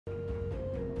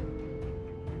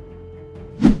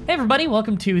Hey everybody,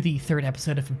 welcome to the third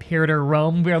episode of Imperator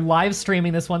Rome. We are live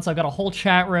streaming this one, so I've got a whole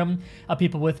chat room of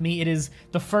people with me. It is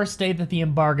the first day that the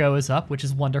embargo is up, which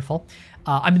is wonderful.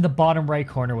 I'm in the bottom right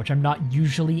corner, which I'm not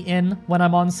usually in when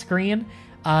I'm on screen.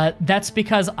 That's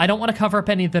because I don't want to cover up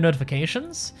any of the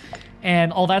notifications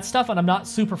and all that stuff, and I'm not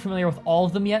super familiar with all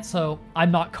of them yet, so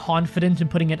I'm not confident in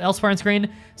putting it elsewhere on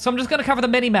screen. So I'm just going to cover the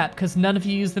mini-map, because none of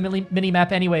you use the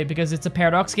mini-map anyway, because it's a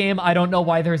Paradox game. I don't know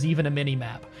why there's even a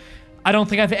mini-map. I don't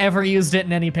think I've ever used it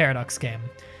in any Paradox game.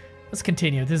 Let's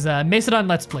continue. This is a Macedon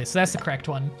Let's Play, so that's the correct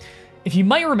one. If you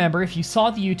might remember, if you saw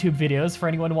the YouTube videos, for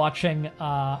anyone watching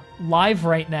live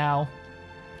right now,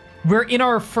 we're in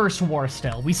our first war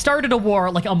still. We started a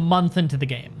war like a month into the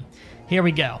game. Here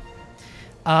we go.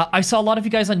 I saw a lot of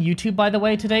you guys on YouTube, by the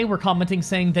way, today were commenting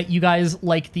saying that you guys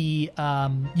like the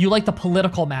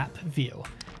political map view,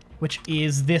 which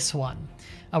is this one.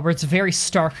 Where it's very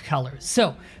stark colors.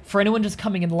 So, for anyone just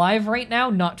coming in live right now,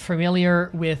 not familiar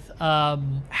with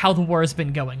how the war has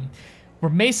been going, we're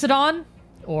Macedon,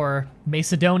 or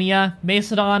Macedonia.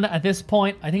 Macedon at this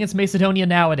point, I think it's Macedonia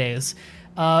nowadays.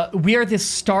 We are this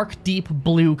stark, deep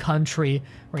blue country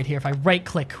right here. If I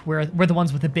right-click, we're the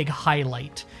ones with the big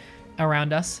highlight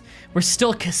around us. We're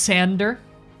still Cassander.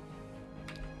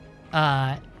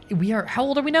 We are, how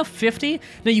old are we now? 50?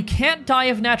 Now, you can't die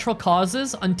of natural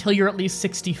causes until you're at least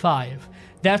 65.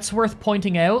 That's worth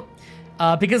pointing out,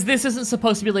 because this isn't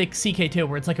supposed to be like CK2,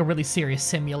 where it's like a really serious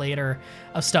simulator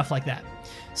of stuff like that.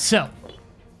 So,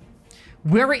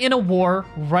 we're in a war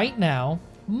right now,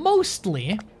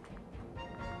 mostly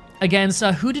against,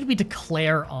 who did we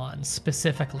declare on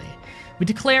specifically? We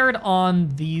declared on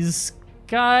these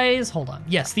guys, hold on,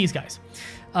 yes, these guys.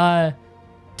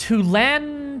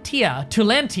 Tulantia.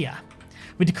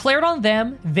 We declared on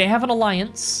them. They have an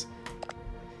alliance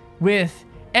with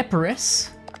Epirus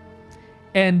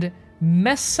and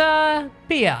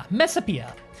Messapia.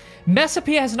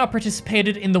 Messapia has not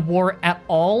participated in the war at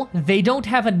all. They don't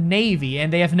have a navy,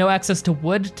 and they have no access to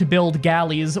wood to build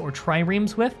galleys or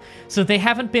triremes with, so they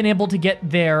haven't been able to get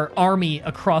their army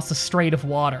across the Strait of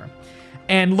Water.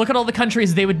 And look at all the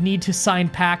countries they would need to sign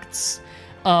pacts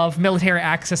of military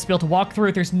access to be able to walk through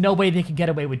it. There's no way they could get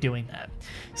away with doing that.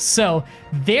 So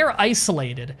they're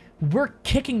isolated. We're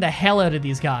kicking the hell out of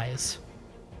these guys,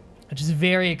 which is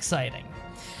very exciting.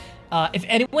 If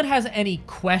anyone has any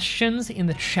questions in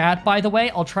the chat, by the way,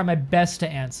 I'll try my best to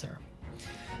answer.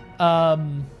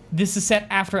 This is set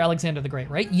after Alexander the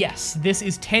Great, right? Yes, this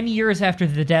is 10 years after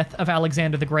the death of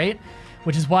Alexander the Great,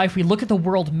 which is why if we look at the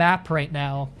world map right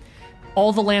now,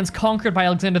 all the lands conquered by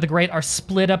Alexander the Great are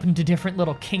split up into different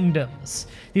little kingdoms.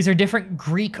 These are different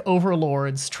Greek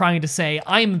overlords trying to say,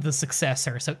 I'm the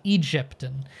successor. So Egypt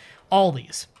and all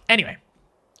these. Anyway,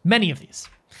 many of these.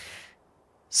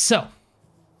 So,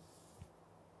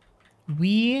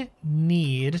 we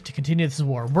need to continue this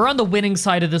war. We're on the winning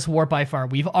side of this war by far.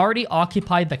 We've already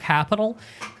occupied the capital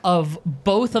of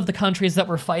both of the countries that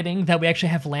we're fighting that we actually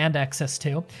have land access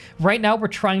to. Right now, we're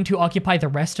trying to occupy the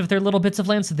rest of their little bits of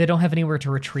land so they don't have anywhere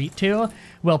to retreat to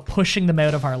while pushing them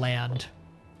out of our land.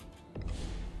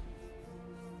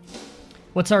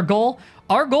 What's our goal?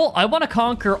 Our goal, I want to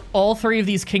conquer all three of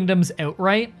these kingdoms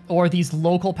outright, or these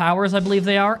local powers, I believe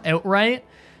they are, outright.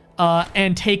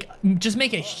 And just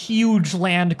make a huge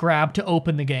land grab to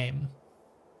open the game.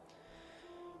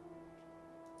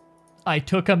 I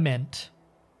took a mint.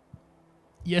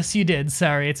 Yes, you did.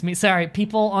 Sorry, it's me. Sorry,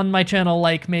 people on my channel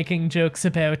like making jokes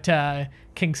about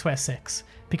King's Quest 6.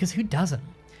 Because who doesn't?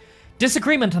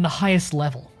 Disagreement on the highest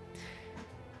level.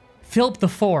 Philip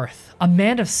IV, a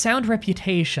man of sound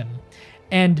reputation,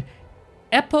 and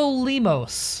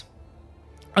Epolemos,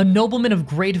 a nobleman of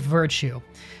great virtue,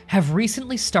 have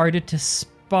recently started to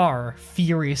spar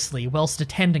furiously whilst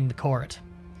attending the court.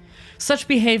 Such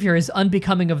behavior is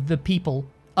unbecoming of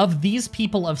these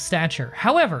people of stature.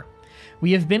 However,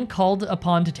 we have been called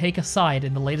upon to take a side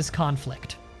in the latest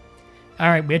conflict.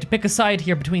 Alright, we have to pick a side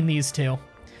here between these two.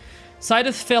 Side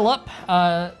of Philip,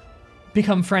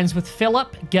 become friends with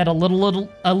Philip, get a little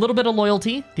bit of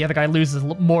loyalty. The other guy loses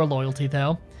more loyalty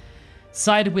though.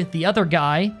 Side with the other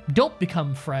guy, don't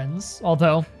become friends,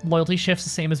 although loyalty shifts the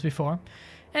same as before.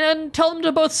 And tell them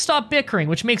to both stop bickering,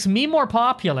 which makes me more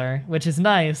popular, which is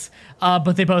nice,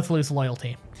 but they both lose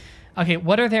loyalty. Okay,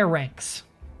 what are their ranks?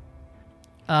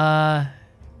 Do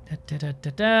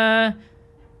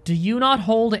you not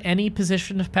hold any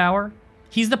position of power?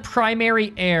 He's the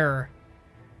primary heir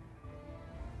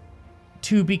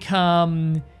to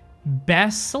become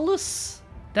Basileus?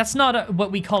 That's not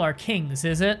what we call our kings,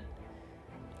 is it?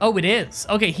 Oh, it is.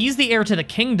 Okay, he's the heir to the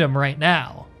kingdom right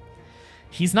now.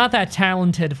 He's not that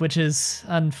talented, which is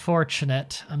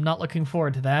unfortunate. I'm not looking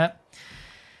forward to that.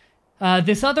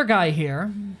 This other guy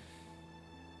here,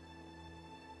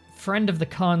 friend of the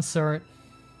consort.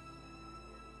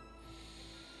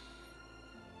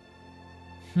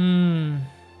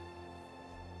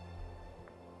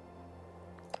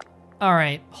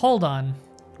 Alright, hold on.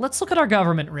 Let's look at our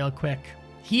government real quick.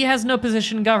 He has no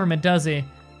position in government, does he?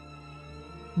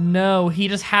 No, he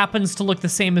just happens to look the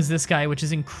same as this guy, which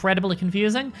is incredibly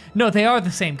confusing. No, they are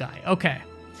the same guy. Okay.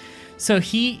 So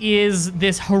he is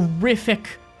this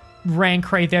horrific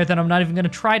rank right there that I'm not even going to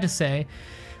try to say.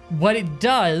 What it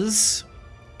does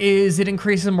is it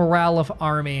increases morale of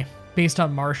army based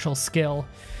on martial skill.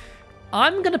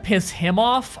 I'm going to piss him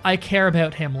off. I care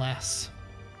about him less.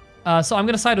 So I'm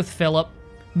going to side with Philip.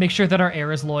 Make sure that our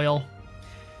heir is loyal.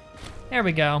 There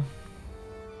we go.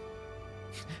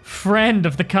 Friend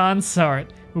of the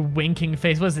consort. Winking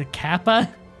face. What is it,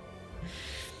 Kappa?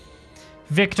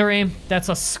 Victory. That's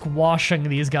us squashing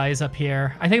these guys up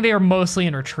here. I think they are mostly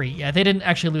in retreat. Yeah, they didn't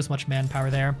actually lose much manpower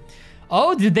there.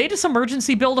 Oh, did they just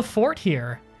emergency build a fort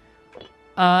here?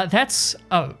 That's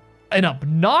an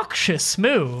obnoxious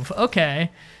move.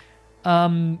 Okay.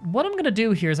 What I'm gonna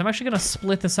do here is I'm actually gonna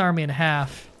split this army in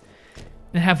half.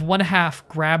 And have one half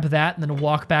grab that and then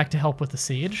walk back to help with the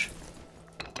siege.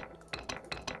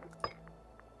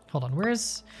 Hold on,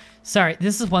 where's... Sorry,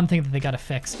 this is one thing that they gotta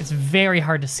fix. It's very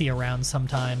hard to see around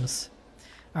sometimes.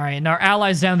 Alright, and our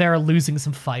allies down there are losing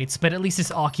some fights, but at least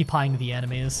it's occupying the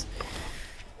enemies.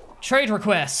 Trade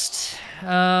request.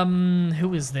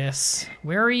 Who is this?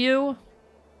 Where are you?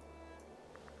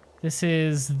 This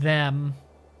is them.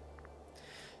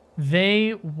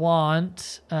 They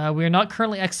want... we're not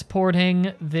currently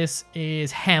exporting. This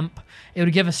is hemp. It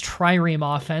would give us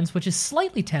trireme offense, which is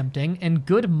slightly tempting and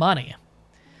good money.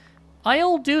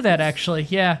 I'll do that, actually.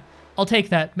 Yeah, I'll take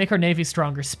that. Make our navy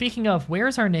stronger. Speaking of,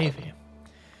 where's our navy?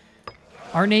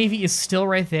 Our navy is still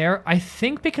right there. I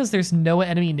think because there's no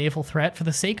enemy naval threat, for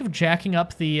the sake of jacking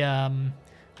up the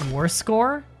war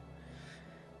score,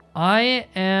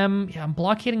 I'm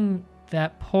blockading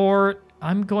that port.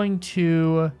 I'm going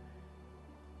to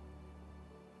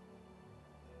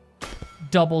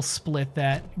double split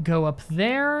that. Go up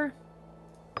there.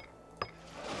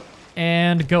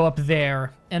 And go up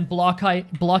there. And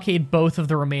blockade both of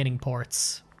the remaining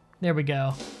ports. There we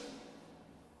go.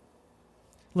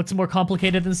 Looks more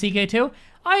complicated than CK2.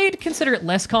 I'd consider it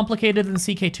less complicated than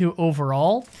CK2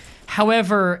 overall.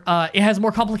 However, it has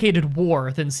more complicated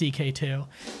war than CK2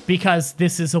 because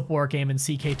this is a war game and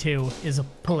CK2 is a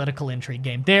political intrigue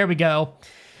game. There we go.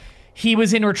 He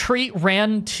was in retreat,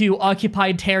 ran to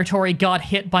occupied territory, got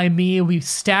hit by me. We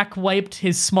stack wiped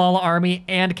his small army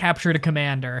and captured a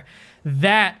commander.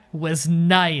 That was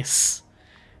nice.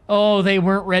 Oh, they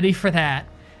weren't ready for that.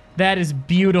 That is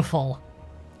beautiful.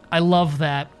 I love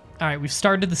that. All right, we've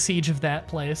started the siege of that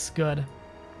place. Good.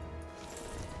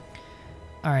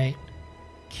 All right.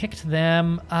 Kicked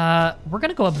them. We're going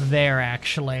to go up there,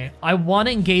 actually. I want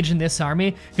to engage in this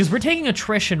army because we're taking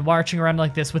attrition marching around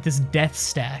like this with this death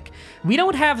stack. We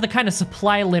don't have the kind of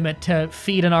supply limit to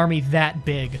feed an army that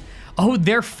big. Oh,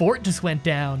 their fort just went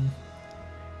down.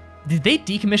 Did they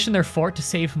decommission their fort to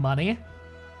save money?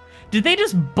 Did they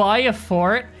just buy a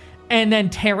fort and then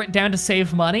tear it down to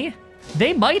save money?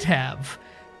 They might have.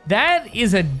 That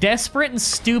is a desperate and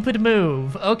stupid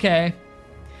move. Okay.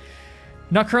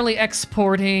 Not currently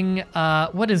exporting.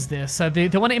 What is this? They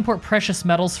want to import precious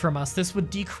metals from us. This would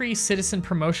decrease citizen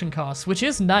promotion costs, which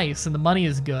is nice, and the money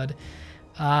is good.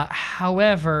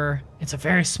 However, it's a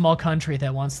very small country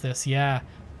that wants this. Yeah.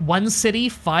 1 city,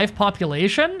 5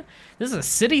 population? This is a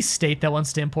city-state that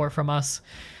wants to import from us.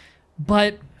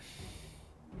 But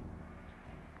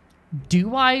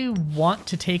do I want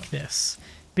to take this?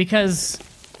 Because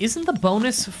isn't the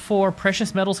bonus for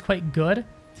precious metals quite good?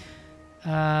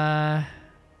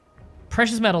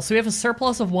 Precious metals. So we have a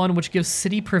surplus of 1, which gives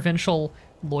city provincial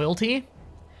loyalty.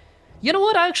 You know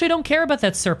what? I actually don't care about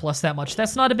that surplus that much.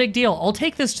 That's not a big deal. I'll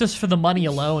take this just for the money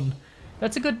alone.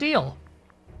 That's a good deal.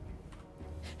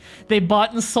 They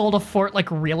bought and sold a fort like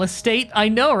real estate. I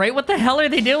know, right? What the hell are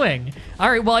they doing?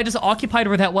 All right, well, I just occupied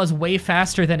where that was way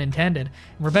faster than intended.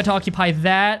 We're about to occupy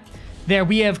that. There,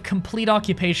 we have complete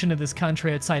occupation of this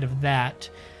country outside of that.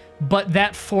 But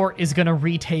that fort is going to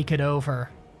retake it over.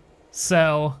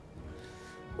 So,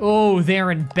 oh,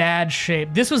 they're in bad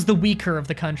shape. This was the weaker of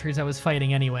the countries I was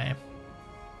fighting anyway.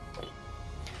 Okay,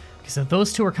 so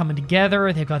those two are coming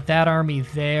together. They've got that army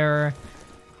there.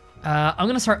 I'm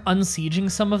going to start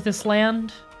unsieging some of this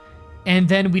land. And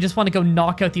then we just want to go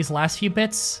knock out these last few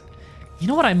bits. You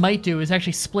know what I might do is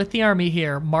actually split the army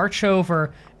here, march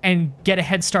over, and get a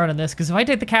head start on this, because if I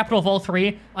take the capital of all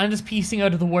three, I'm just piecing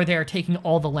out of the war they are taking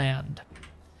all the land.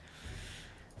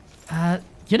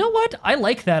 You know what? I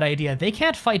like that idea. They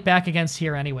can't fight back against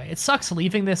here anyway. It sucks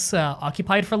leaving this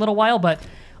occupied for a little while, but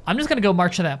I'm just gonna go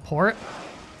march to that port,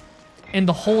 and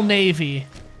the whole navy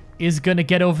is gonna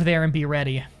get over there and be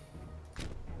ready.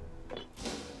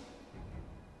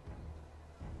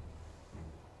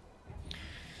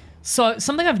 So,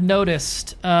 something I've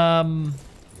noticed,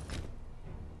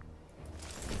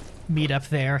 meet up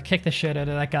there, kick the shit out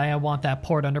of that guy, I want that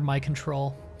port under my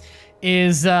control,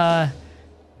 is,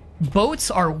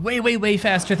 boats are way, way, way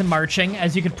faster than marching,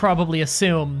 as you could probably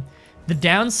assume. The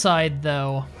downside,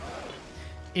 though,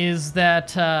 is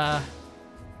that,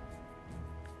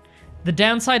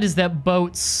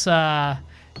 boats,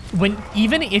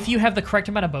 even if you have the correct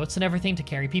amount of boats and everything to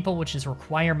carry people, which is a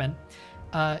requirement,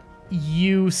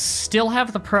 you still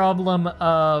have the problem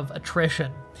of attrition.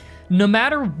 No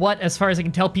matter what, as far as I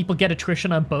can tell, people get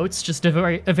attrition on boats, just a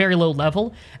very low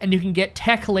level, and you can get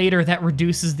tech later that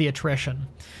reduces the attrition.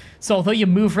 So although you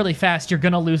move really fast, you're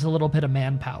gonna lose a little bit of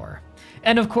manpower.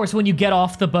 And of course, when you get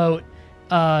off the boat,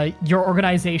 your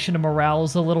organization and morale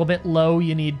is a little bit low.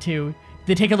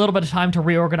 They take a little bit of time to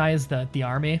reorganize the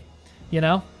army, you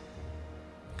know?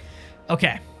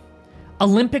 Okay.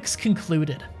 Olympics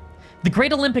concluded. The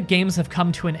Great Olympic Games have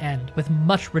come to an end, with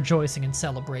much rejoicing and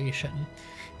celebration.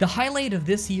 The highlight of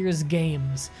this year's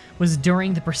games was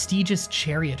during the prestigious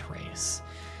chariot race.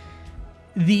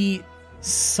 The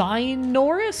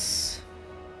Synorus?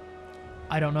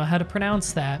 I don't know how to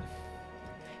pronounce that.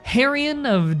 Harion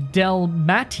of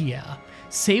Dalmatia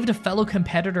saved a fellow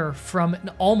competitor from an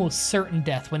almost certain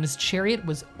death when his chariot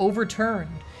was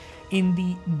overturned in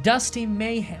the dusty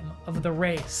mayhem of the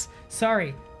race.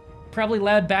 Sorry, probably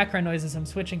loud background noises. I'm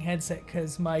switching headset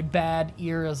because my bad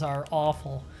ears are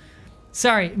awful.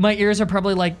 Sorry, my ears are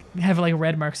probably have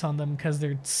red marks on them because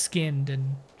they're skinned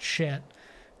and shit.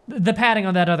 The padding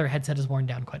on that other headset is worn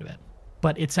down quite a bit,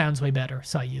 but it sounds way better,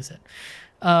 so I use it.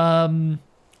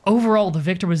 Overall, the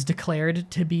victor was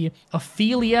declared to be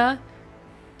Ophelia.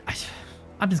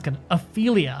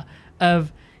 Ophelia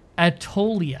of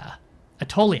Atolia.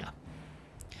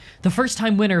 The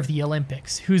first-time winner of the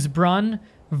Olympics, whose brawn,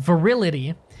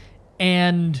 virility,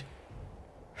 and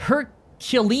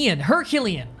Herculean,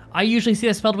 I usually see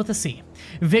that spelled with a C,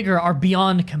 vigor are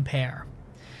beyond compare.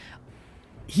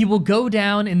 He will go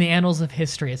down in the annals of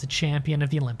history as a champion of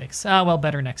the Olympics. Well,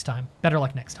 better next time. Better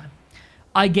luck next time.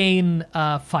 I gain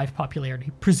 5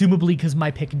 popularity, presumably because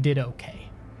my pick did okay.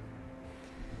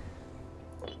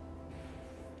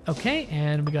 Okay,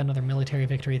 and we got another military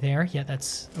victory there. Yeah,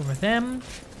 that's over them.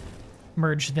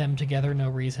 Merge them together, no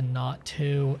reason not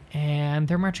to. And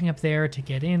they're marching up there to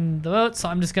get in the boat, so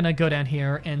I'm just going to go down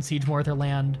here and siege more of their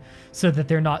land so that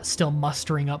they're not still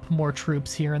mustering up more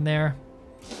troops here and there.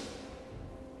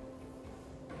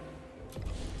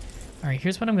 All right,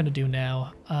 here's what I'm going to do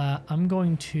now. I'm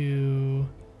going to...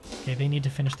 Okay, they need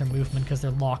to finish their movement because they're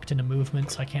locked in a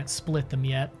movement, so I can't split them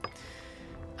yet.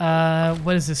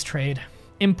 What is this trade?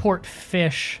 Import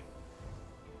fish.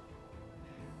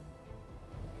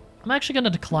 I'm actually going to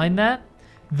decline that.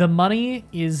 The money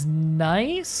is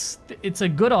nice. It's a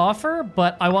good offer,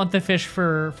 but I want the fish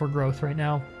for growth right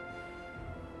now.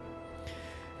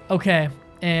 Okay.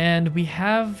 And we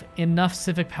have enough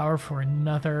civic power for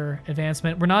another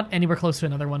advancement. We're not anywhere close to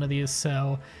another one of these,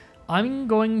 so I'm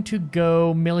going to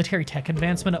go military tech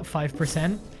advancement up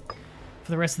 5%.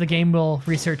 For the rest of the game, we'll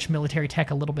research military tech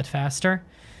a little bit faster.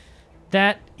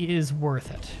 That is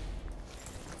worth it.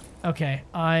 Okay,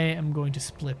 I am going to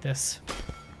split this.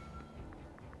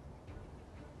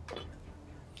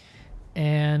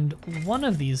 And one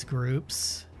of these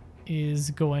groups is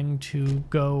going to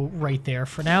go right there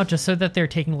for now, just so that they're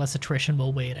taking less attrition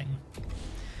while waiting.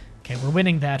 Okay, we're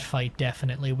winning that fight,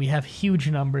 definitely. We have huge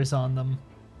numbers on them.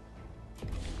 There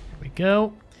we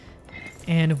go.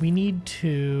 And we need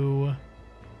to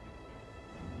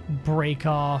break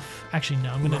off... Actually,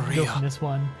 no, I'm going to go from this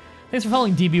one. Thanks for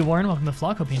following DB Warren. Welcome to the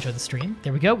flock. Hope you enjoyed the stream.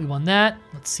 There we go. We won that.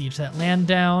 Let's siege that land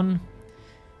down.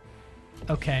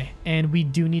 Okay, and we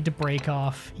do need to break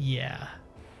off...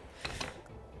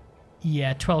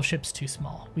 Yeah, 12 ships too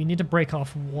small. We need to break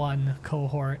off one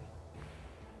cohort.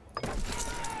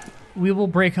 We will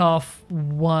break off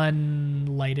one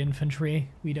light infantry.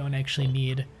 We don't actually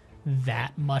need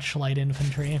that much light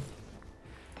infantry.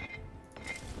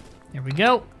 There we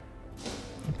go.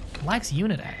 It lacks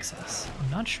unit access.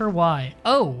 I'm not sure why.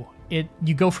 Oh,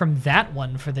 you go from that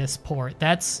one for this port.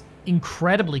 That's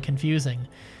incredibly confusing.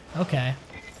 Okay.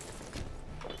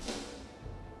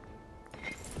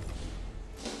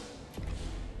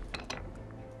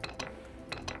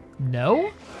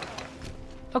 No?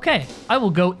 Okay, I will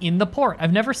go in the port.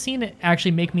 I've never seen it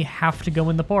actually make me have to go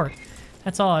in the port.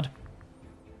 That's odd.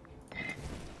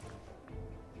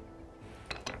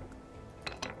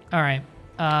 All right.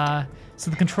 So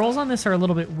the controls on this are a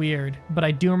little bit weird, but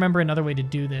I do remember another way to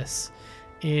do this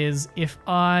is if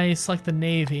I select the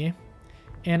Navy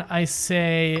and I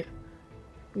say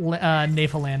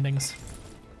naval landings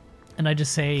and I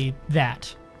just say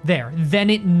that there, then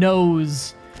it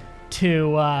knows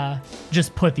to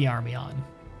just put the army on.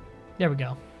 There we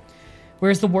go.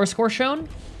 Where's the war score shown?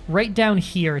 Right down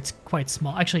here, it's quite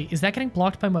small. Actually, is that getting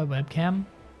blocked by my webcam?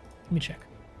 Let me check.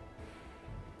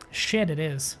 Shit, it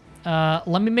is.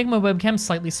 Let me make my webcam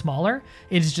slightly smaller.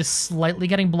 It is just slightly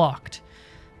getting blocked.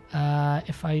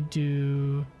 If I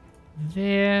do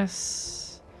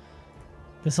this...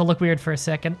 This will look weird for a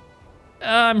second.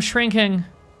 I'm shrinking.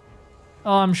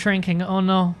 Oh, I'm shrinking. Oh,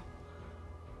 no.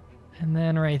 And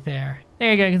then right there.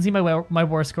 There you go. You can see my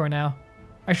war score now.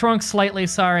 I shrunk slightly.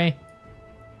 Sorry.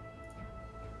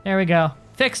 There we go.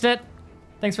 Fixed it.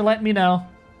 Thanks for letting me know.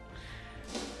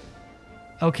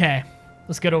 Okay.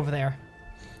 Let's get over there.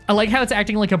 I like how it's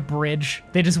acting like a bridge.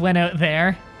 They just went out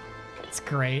there. It's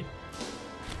great.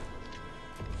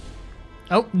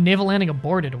 Oh, naval landing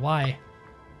aborted. Why?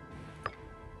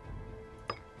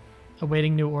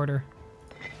 Awaiting new order.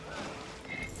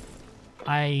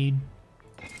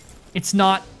 It's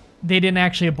not... They didn't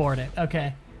actually abort it.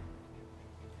 Okay.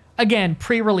 Again,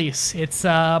 pre-release. It's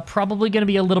probably going to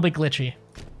be a little bit glitchy.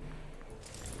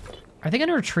 Are they going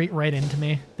to retreat right into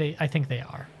me? I think they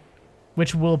are.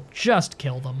 Which will just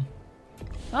kill them.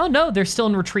 Oh no, they're still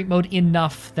in retreat mode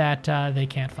enough that they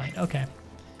can't fight. Okay.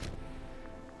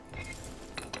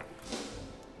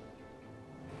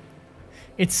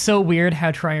 It's so weird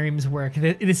how triremes work.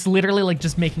 It's literally like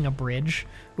just making a bridge.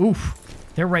 Oof,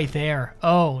 they're right there.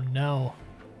 Oh no.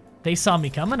 They saw me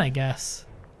coming, I guess.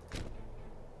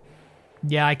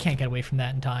 Yeah, I can't get away from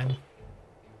that in time.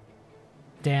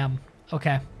 Damn.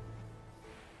 Okay.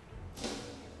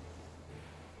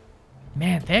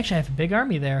 Man, they actually have a big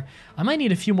army there. I might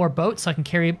need a few more boats so I can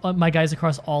carry my guys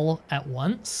across all at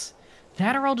once.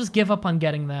 That or I'll just give up on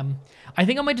getting them. I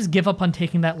think I might just give up on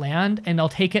taking that land, and I'll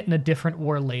take it in a different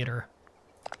war later.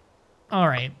 All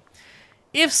right.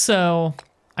 If so,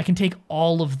 I can take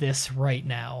all of this right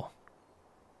now.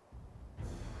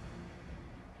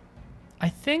 I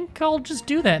think I'll just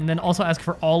do that and then also ask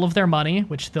for all of their money,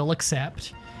 which they'll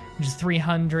accept, which is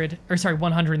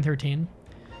 113.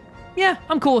 Yeah,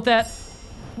 I'm cool with that.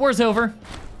 War's over.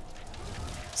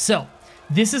 So,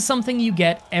 this is something you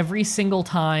get every single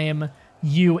time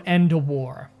you end a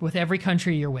war with every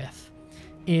country you're with,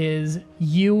 is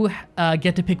you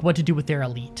get to pick what to do with their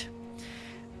elite.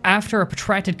 After a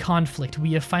protracted conflict,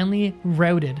 we have finally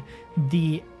routed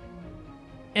the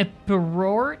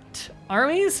Imperator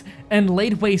armies and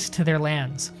laid waste to their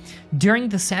lands. During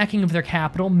the sacking of their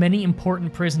capital, many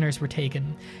important prisoners were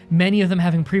taken, many of them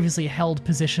having previously held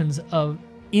positions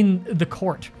in the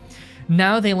court.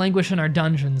 Now they languish in our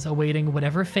dungeons, awaiting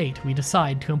whatever fate we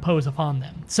decide to impose upon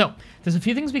them. So, there's a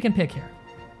few things we can pick here.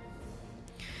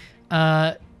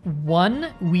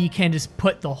 One, we can just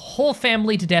put the whole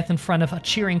family to death in front of a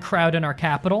cheering crowd in our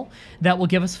capital. That will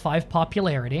give us 5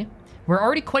 popularity. We're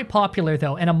already quite popular,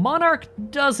 though, and a monarch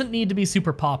doesn't need to be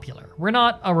super popular. We're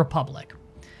not a republic.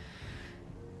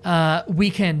 We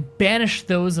can banish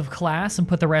those of class and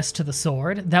put the rest to the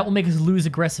sword. That will make us lose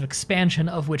aggressive expansion,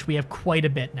 of which we have quite a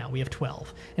bit now. We have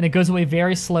 12. And it goes away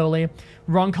very slowly.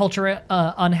 Wrong culture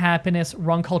unhappiness,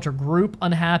 wrong culture group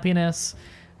unhappiness.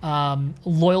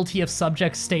 Loyalty of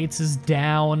subject states is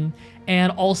down.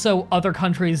 And also, other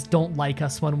countries don't like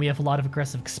us when we have a lot of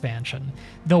aggressive expansion.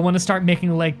 They'll want to start making,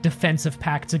 like, defensive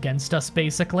pacts against us,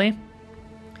 basically.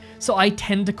 So I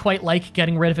tend to quite like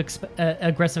getting rid of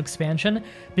aggressive expansion,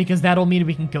 because that'll mean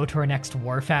we can go to our next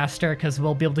war faster, because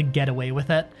we'll be able to get away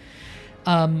with it.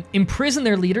 Imprison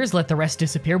their leaders, let the rest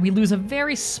disappear. We lose a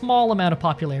very small amount of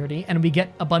popularity, and we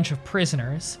get a bunch of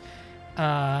prisoners,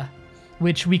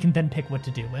 which we can then pick what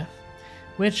to do with.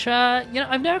 Which, you know,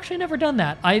 I've actually never done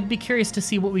that. I'd be curious to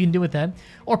see what we can do with that.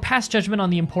 Or pass judgment on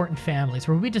the important families,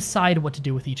 where we decide what to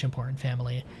do with each important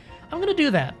family. I'm going to do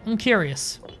that. I'm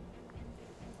curious.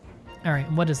 All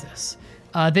right, what is this?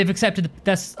 They've accepted,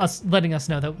 that's us letting us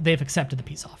know that they've accepted the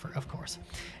peace offer, of course.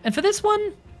 And for this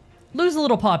one, lose a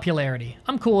little popularity.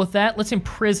 I'm cool with that. Let's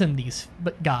imprison these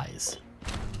guys.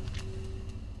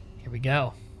 Here we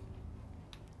go.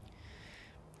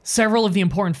 Several of the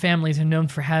important families are known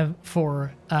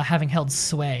for having held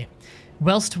sway.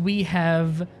 Whilst we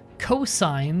have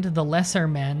co-signed the lesser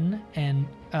men and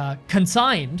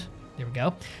consigned, there we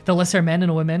go, the lesser men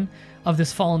and women of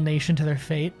this fallen nation to their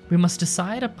fate, we must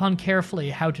decide upon carefully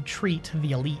how to treat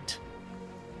the elite.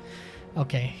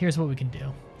 Okay, here's what we can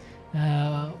do.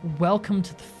 Welcome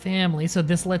to the family. So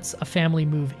this lets a family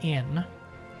move in,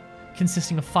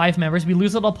 consisting of 5 members. We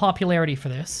lose a little popularity for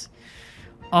this.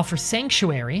 Offer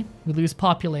sanctuary. We lose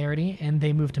popularity, and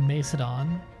they move to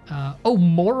Macedon. Oh,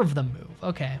 more of them move.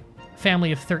 Okay.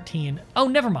 Family of 13. Oh,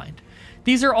 never mind.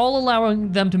 These are all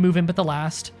allowing them to move in, but the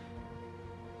last.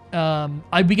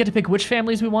 We get to pick which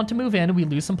families we want to move in. We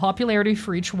lose some popularity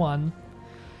for each one.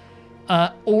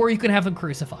 Or you can have them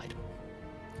crucified.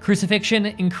 Crucifixion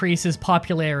increases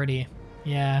popularity.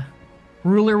 Yeah.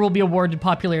 Ruler will be awarded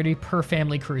popularity per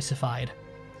family crucified.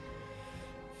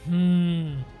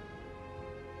 Do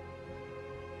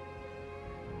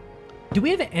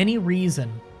we have any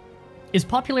reason? Is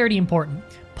popularity important?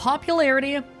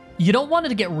 Popularity, you don't want it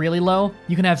to get really low.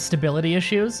 You can have stability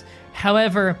issues.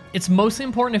 However, it's mostly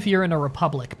important if you're in a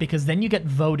republic, because then you get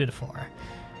voted for.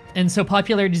 And so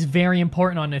popularity is very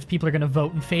important on if people are going to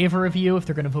vote in favor of you, if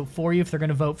they're going to vote for you, if they're going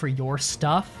to vote for your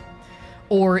stuff,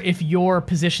 or if your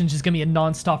position is just going to be a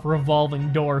nonstop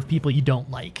revolving door of people you don't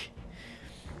like.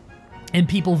 And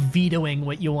people vetoing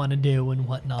what you want to do and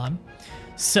whatnot.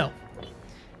 So,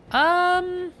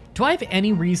 do I have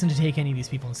any reason to take any of these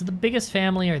people? So the biggest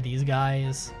family are these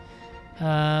guys.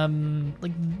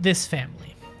 Like this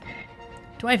family.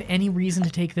 Do I have any reason to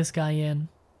take this guy in?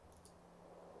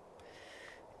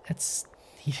 That's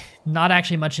not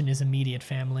actually much in his immediate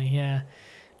family, yeah.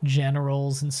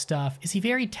 Generals and stuff. Is he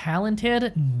very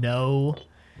talented? No.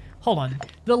 Hold on.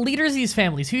 The leaders of these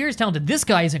families, who here is talented? This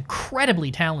guy is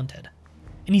incredibly talented.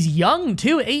 And he's young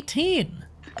too, 18.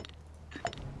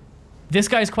 This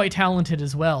guy's quite talented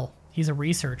as well. He's a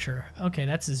researcher. Okay,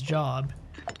 that's his job.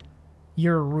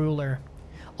 You're a ruler.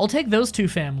 I'll take those 2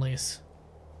 families.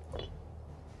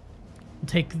 We'll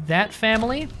take that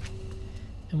family.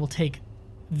 And we'll take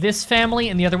this family,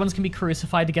 and the other ones can be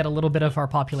crucified to get a little bit of our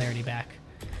popularity back.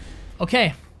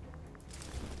 Okay.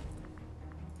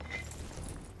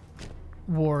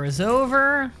 War is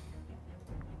over.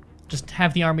 Just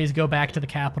have the armies go back to the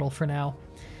capital for now.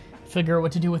 Figure out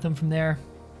what to do with them from there.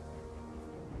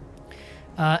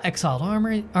 Exiled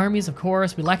armies, of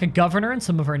course. We lack a governor in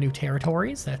some of our new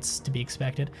territories. That's to be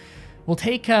expected. We'll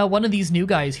take one of these new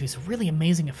guys who's really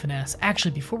amazing at finesse.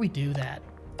 Actually, before we do that,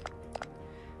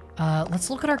 let's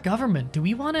look at our government. Do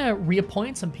we want to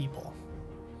reappoint some people?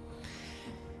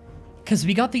 Because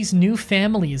we got these new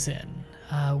families in.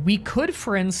 We could,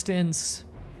 for instance,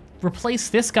 replace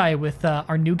this guy with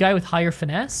our new guy with higher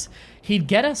finesse. He'd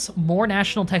get us more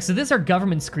national taxes. This is our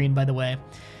government screen, by the way.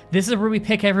 This is where we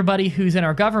pick everybody who's in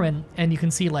our government, and you can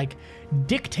see, like,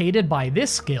 dictated by this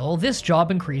skill, this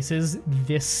job increases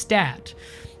this stat.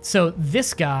 So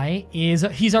this guy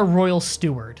he's our royal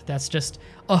steward. That's just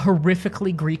a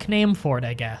horrifically Greek name for it,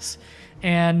 I guess.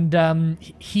 And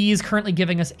he's currently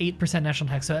giving us 8% national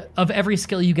tax. So of every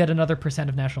skill, you get another percent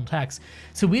of national tax.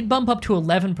 So we'd bump up to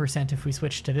 11% if we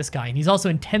switched to this guy. And he's also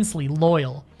intensely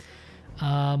loyal.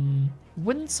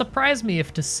 Wouldn't surprise me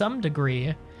if to some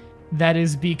degree that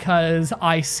is because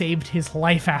I saved his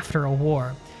life after a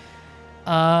war.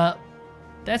 That's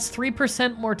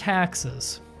 3% more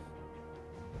taxes.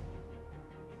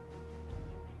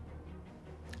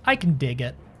 I can dig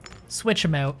it. Switch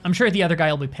him out. I'm sure the other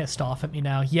guy will be pissed off at me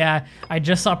now. Yeah, I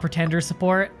just saw Pretender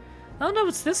support. Oh no,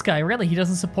 it's this guy, really. He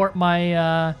doesn't support my,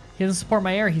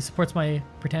 heir, he supports my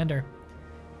Pretender.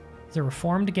 He's a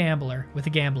reformed gambler with a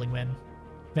gambling win.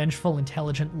 Vengeful,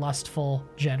 intelligent, lustful,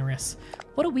 generous.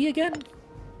 What are we again?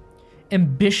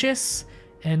 Ambitious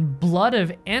and blood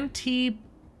of Antipatros,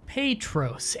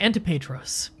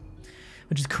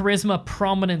 which is charisma,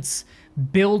 prominence,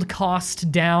 build cost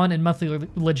down, and monthly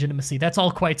legitimacy. That's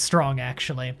all quite strong,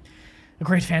 actually. A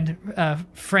great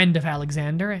friend of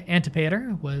Alexander,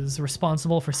 Antipater, was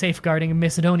responsible for safeguarding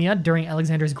Macedonia during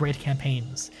Alexander's great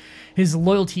campaigns. His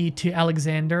loyalty to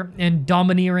Alexander and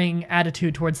domineering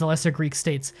attitude towards the lesser Greek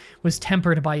states was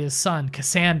tempered by his son,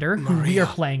 Cassander, who we are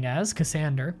playing as,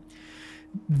 Cassander.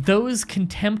 Those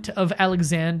contempt of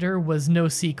Alexander was no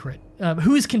secret.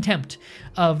 Whose contempt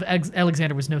of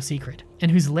Alexander was no secret, and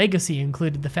whose legacy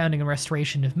included the founding and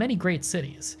restoration of many great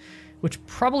cities, which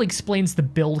probably explains the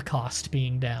build cost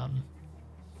being down.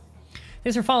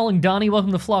 Thanks for following, Donnie.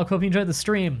 Welcome to the vlog. Hope you enjoyed the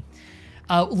stream.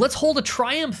 Let's hold a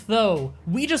triumph, though.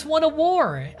 We just won a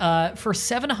war. For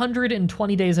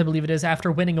 720 days, I believe it is,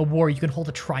 after winning a war, you can hold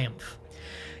a triumph.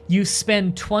 You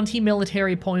spend 20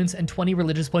 military points and 20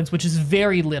 religious points, which is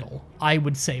very little, I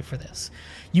would say, for this.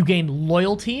 You gain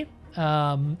loyalty,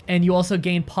 and you also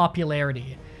gain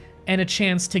popularity, and a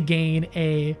chance to gain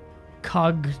a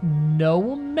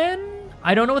cognomen?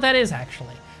 I don't know what that is,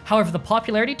 actually. However, the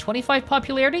popularity, 25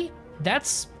 popularity,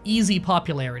 that's easy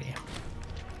popularity.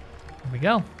 Here we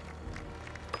go.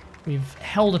 We've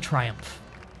held a triumph,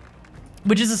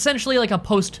 which is essentially like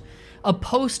a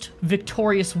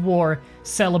post-victorious war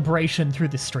celebration through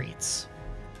the streets.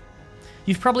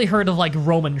 You've probably heard of like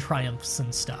Roman triumphs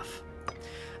and stuff.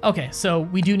 Okay, so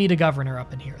we do need a governor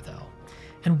up in here though.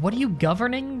 And what are you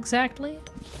governing exactly?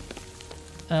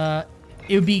 It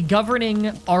would be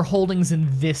governing our holdings in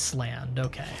this land,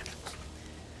 okay.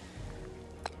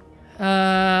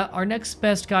 Our next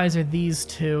best guys are these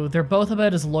two. They're both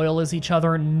about as loyal as each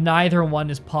other. Neither one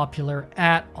is popular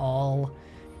at all.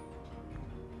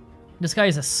 This guy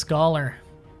is a scholar.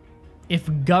 If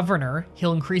governor,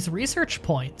 he'll increase research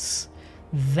points.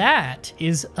 That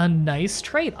is a nice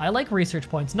trait. I like research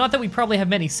points. Not that we probably have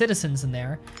many citizens in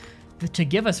there to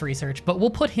give us research, but we'll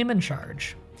put him in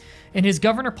charge. In his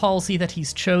governor policy that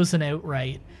he's chosen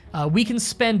outright, we can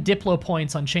spend Diplo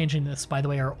points on changing this, by the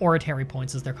way, or oratory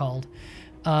points as they're called.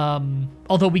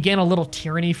 Although we gain a little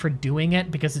tyranny for doing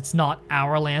it because it's not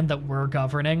our land that we're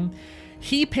governing.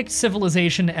 He picked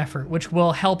civilization effort, which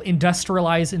will help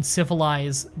industrialize and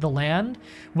civilize the land,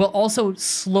 while also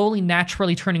slowly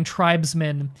naturally turning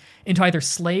tribesmen into either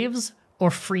slaves or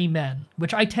free men,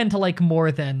 which I tend to like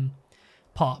more than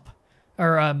pop,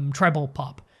 or tribal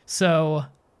pop. So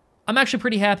I'm actually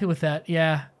pretty happy with that,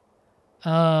 yeah.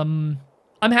 I'm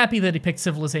happy that he picked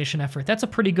civilization effort. That's a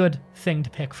pretty good thing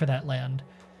to pick for that land.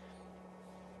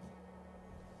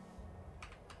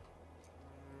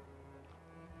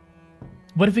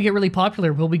 What if we get really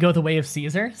popular? Will we go the way of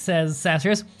Caesar? Says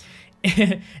Sassarus.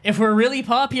 If we're really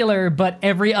popular, but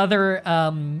every other,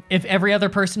 if every other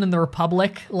person in the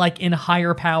Republic, like in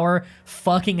higher power,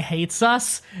 fucking hates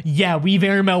us, yeah, we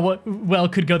very well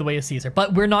could go the way of Caesar.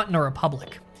 But we're not in a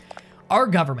republic. Our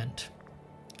government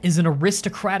is an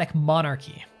aristocratic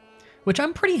monarchy, which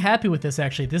I'm pretty happy with this,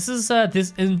 actually. This is,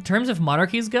 in terms of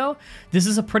monarchies go, this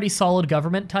is a pretty solid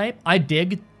government type. I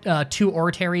dig 2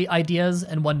 oratory ideas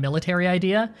and 1 military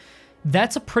idea.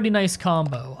 That's a pretty nice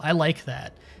combo. I like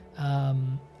that.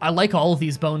 I like all of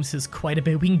these bonuses quite a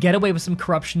bit. We can get away with some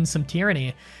corruption, some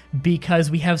tyranny,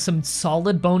 because we have some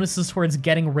solid bonuses towards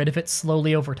getting rid of it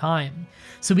slowly over time.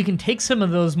 So we can take some of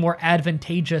those more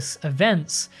advantageous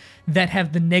events that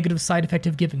have the negative side effect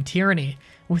of giving tyranny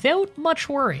without much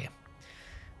worry.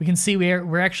 We can see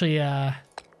we're actually,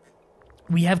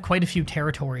 we have quite a few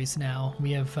territories now.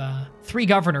 We have 3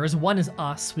 governors. 1 is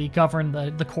us. We govern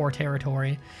the core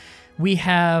territory. We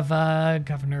have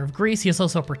governor of Greece. He is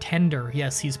also a pretender.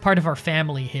 Yes, he's part of our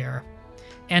family here.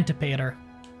 Antipater.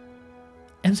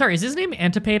 I'm sorry, is his name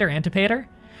Antipater?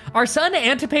 Our son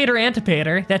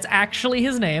Antipater. That's actually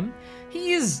his name.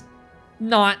 He's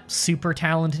not super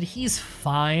talented. He's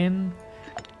fine.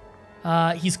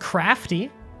 He's crafty,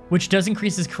 which does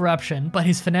increase his corruption, but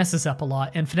his finesse is up a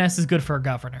lot, and finesse is good for a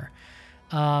governor.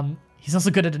 He's also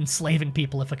good at enslaving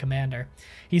people if a commander.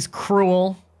 He's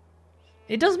cruel.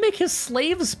 It does make his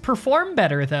slaves perform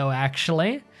better, though,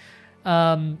 actually.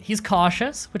 He's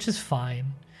cautious, which is fine.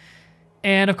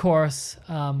 And, of course,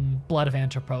 blood of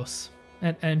Antipater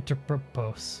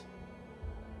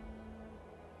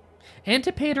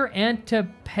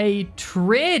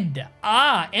Antipatrid.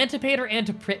 Ah, Antipater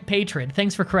Antipatrid.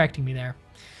 Thanks for correcting me there.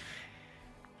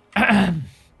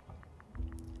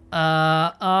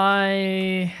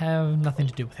 I have nothing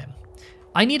to do with him.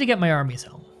 I need to get my armies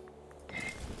home.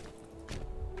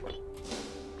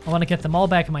 I want to get them all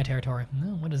back in my territory.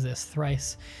 No, what is this?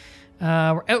 Thrice.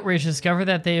 We're outraged to discover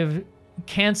that they've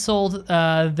canceled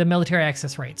the military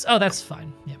access rates. Oh, that's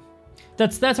fine. Yeah.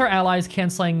 That's our allies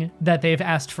canceling that they've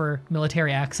asked for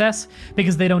military access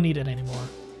because they don't need it anymore.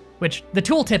 Which, the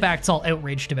Tooltip Act's all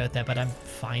outraged about that, but I'm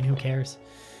fine. Who cares?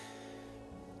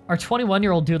 Our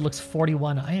 21-year-old dude looks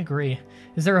 41. I agree.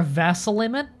 Is there a vassal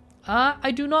limit?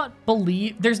 I do not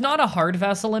believe... There's not a hard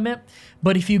vassal limit,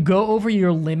 but if you go over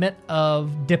your limit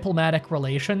of diplomatic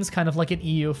relations, kind of like an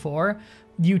EU4,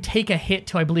 you take a hit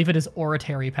to, I believe it is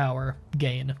oratory power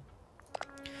gain.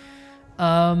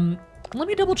 Let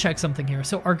me double check something here.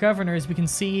 So our governors, we can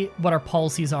see what our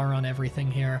policies are on everything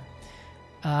here.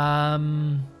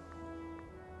 I'm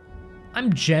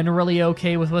generally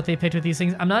okay with what they picked with these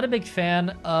things. I'm not a big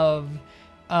fan of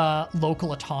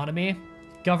local autonomy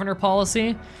governor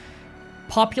policy.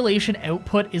 Population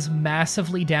output is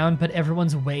massively down, but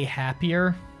everyone's way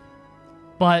happier.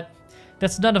 But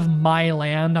that's none of my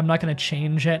land. I'm not going to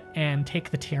change it and take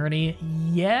the tyranny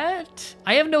yet.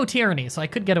 I have no tyranny, so I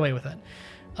could get away with it.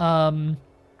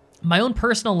 My own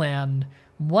personal land,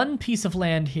 one piece of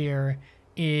land here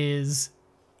is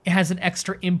it has an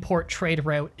extra import trade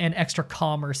route and extra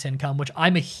commerce income, which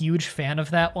I'm a huge fan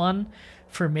of that one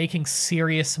for making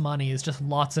serious money, is just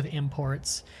lots of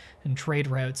imports and trade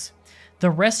routes.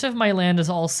 The rest of my land is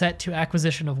all set to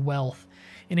acquisition of wealth.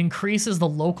 It increases the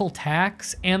local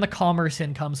tax and the commerce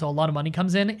income, so a lot of money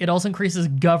comes in. It also increases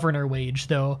governor wage,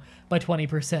 though, by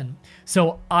 20%.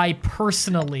 So I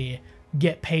personally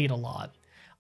get paid a lot.